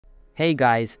Hey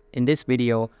guys, in this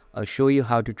video, I'll show you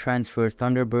how to transfer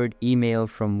Thunderbird email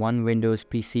from one Windows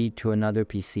PC to another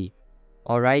PC.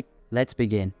 Alright, let's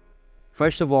begin.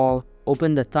 First of all,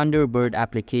 open the Thunderbird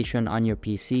application on your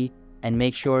PC and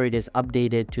make sure it is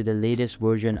updated to the latest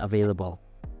version available.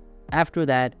 After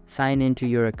that, sign into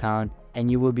your account and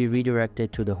you will be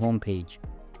redirected to the home page.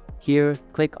 Here,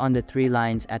 click on the three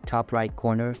lines at top right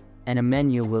corner and a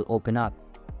menu will open up.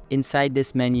 Inside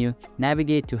this menu,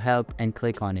 navigate to Help and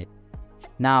click on it.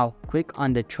 Now, click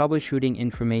on the Troubleshooting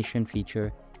Information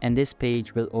feature and this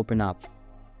page will open up.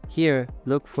 Here,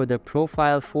 look for the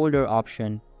Profile Folder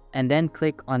option and then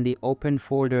click on the Open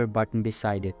Folder button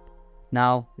beside it.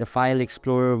 Now, the File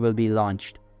Explorer will be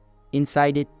launched.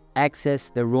 Inside it,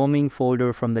 access the Roaming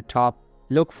folder from the top,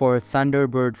 look for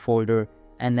Thunderbird folder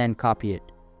and then copy it.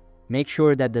 Make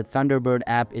sure that the Thunderbird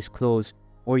app is closed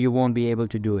or you won't be able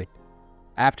to do it.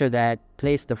 After that,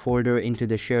 place the folder into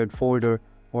the shared folder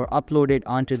or upload it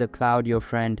onto the cloud your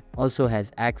friend also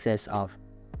has access of.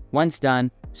 Once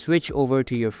done, switch over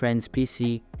to your friend's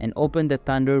PC and open the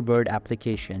Thunderbird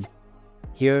application.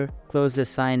 Here, close the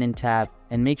Sign In tab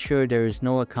and make sure there is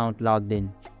no account logged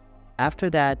in. After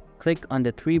that, click on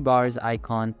the three bars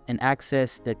icon and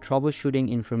access the Troubleshooting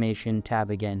Information tab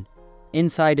again.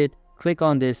 Inside it, click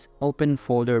on this Open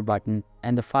Folder button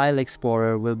and the File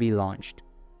Explorer will be launched.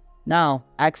 Now,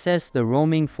 access the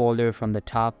Roaming folder from the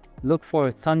top, look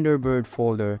for Thunderbird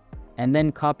folder, and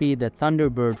then copy the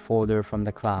Thunderbird folder from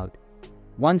the cloud.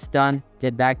 Once done,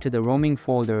 get back to the Roaming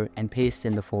folder and paste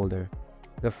in the folder.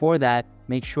 Before that,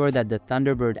 make sure that the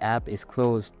Thunderbird app is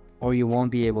closed or you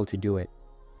won't be able to do it.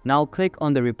 Now click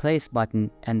on the Replace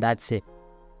button and that's it.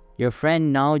 Your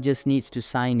friend now just needs to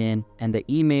sign in and the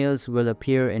emails will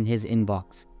appear in his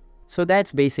inbox. So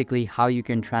that's basically how you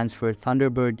can transfer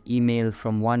Thunderbird email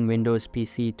from one Windows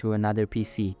PC to another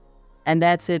PC. And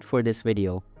that's it for this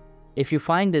video. If you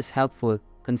find this helpful,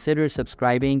 consider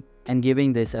subscribing and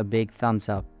giving this a big thumbs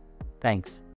up. Thanks.